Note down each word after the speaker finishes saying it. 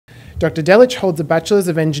Dr. Delic holds a Bachelor's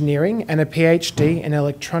of Engineering and a PhD in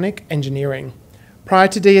Electronic Engineering. Prior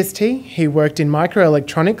to DST, he worked in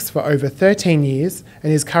microelectronics for over 13 years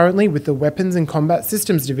and is currently with the Weapons and Combat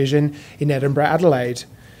Systems Division in Edinburgh, Adelaide.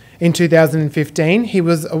 In 2015, he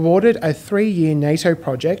was awarded a 3-year NATO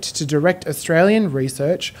project to direct Australian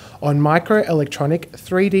research on microelectronic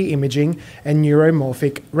 3D imaging and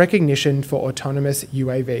neuromorphic recognition for autonomous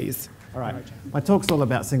UAVs. All right, my talk's all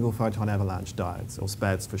about single photon avalanche diodes, or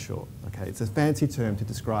SPADs for short. Okay, it's a fancy term to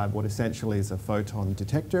describe what essentially is a photon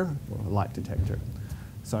detector or a light detector.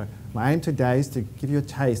 So my aim today is to give you a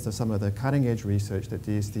taste of some of the cutting-edge research that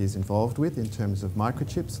DST is involved with in terms of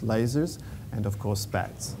microchips, lasers, and of course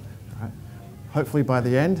SPADs. All right. Hopefully by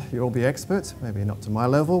the end you'll all be experts, maybe not to my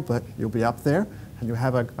level, but you'll be up there and you'll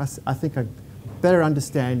have, I think, a better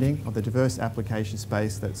understanding of the diverse application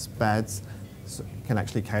space that SPADs can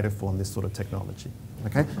actually cater for in this sort of technology.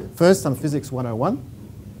 Okay? First, on Physics 101,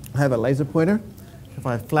 I have a laser pointer. If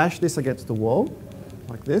I flash this against the wall,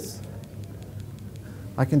 like this,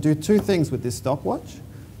 I can do two things with this stopwatch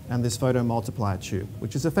and this photon multiplier tube,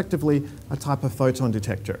 which is effectively a type of photon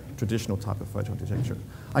detector, traditional type of photon detector.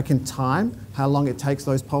 I can time how long it takes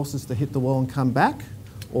those pulses to hit the wall and come back,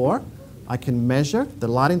 or I can measure the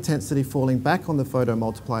light intensity falling back on the photon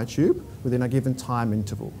multiplier tube within a given time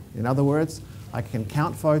interval. In other words, I can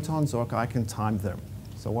count photons or I can time them.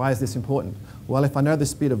 So why is this important? Well, if I know the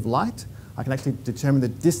speed of light, I can actually determine the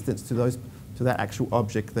distance to that actual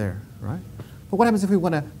object there, right? But what happens if we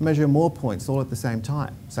want to measure more points all at the same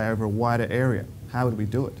time, say over a wider area? How would we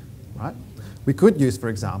do it, right? We could use, for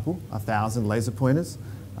example, 1,000 laser pointers,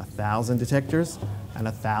 1,000 detectors, and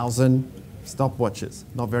 1,000 stopwatches.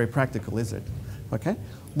 Not very practical, is it? Okay?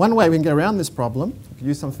 One way we can get around this problem, we can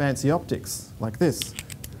use some fancy optics, like this.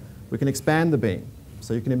 We can expand the beam.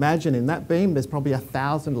 So you can imagine in that beam, there's probably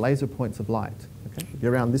 1,000 laser points of light. Okay? Get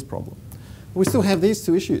around this problem. But we still have these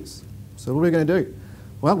two issues. So what are we going to do?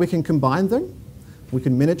 Well, we can combine them, we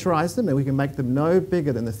can miniaturize them, and we can make them no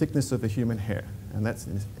bigger than the thickness of a human hair. And that's,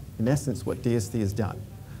 in essence, what DST has done.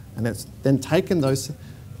 And it's then taken those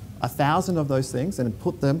 1,000 of those things and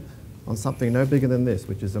put them on something no bigger than this,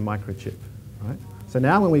 which is a microchip. Right? So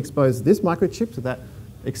now when we expose this microchip to that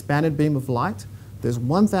expanded beam of light, there's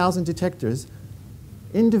 1,000 detectors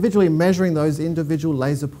individually measuring those individual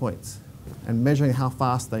laser points and measuring how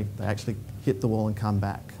fast they actually hit the wall and come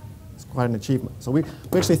back. It's quite an achievement. So we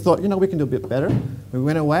actually thought, you know, we can do a bit better. We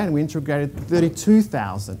went away and we integrated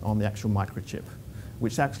 32,000 on the actual microchip,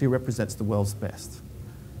 which actually represents the world's best.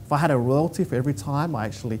 If I had a royalty for every time I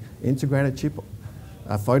actually integrated a chip,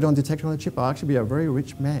 a photon detector on a chip, I'll actually be a very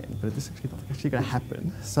rich man, but this is actually going to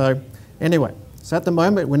happen. So anyway, so at the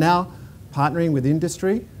moment we're now partnering with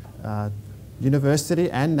industry, university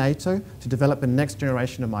and NATO to develop a next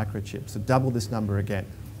generation of microchips, so double this number again.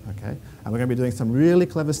 Okay? And we're going to be doing some really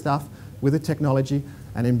clever stuff with the technology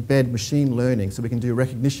and embed machine learning so we can do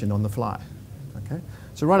recognition on the fly. Okay?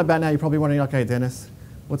 So right about now you're probably wondering, okay Dennis,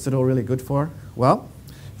 what's it all really good for? Well,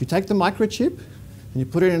 if you take the microchip and you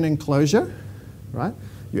put it in an enclosure, right?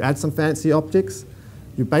 You add some fancy optics,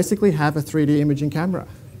 you basically have a 3D imaging camera.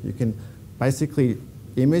 You can basically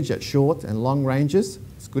image at short and long ranges.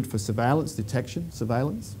 It's good for surveillance, detection,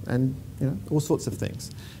 surveillance, and you know, all sorts of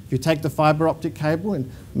things. If you take the fiber optic cable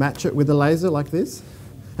and match it with a laser like this,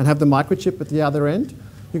 and have the microchip at the other end,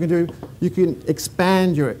 you can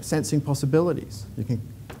expand your sensing possibilities. You can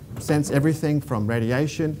sense everything from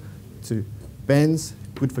radiation to bends,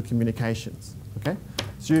 good for communications. Okay?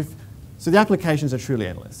 So the applications are truly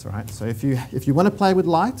endless, right? So if you want to play with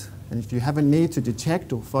light, and if you have a need to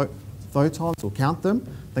detect or photons or count them,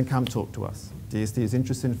 then come talk to us. DST is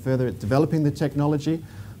interested in further developing the technology,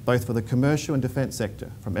 both for the commercial and defense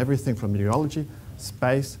sector, from everything from meteorology,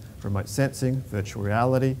 space, remote sensing, virtual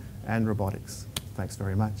reality, and robotics. Thanks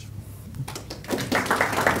very much.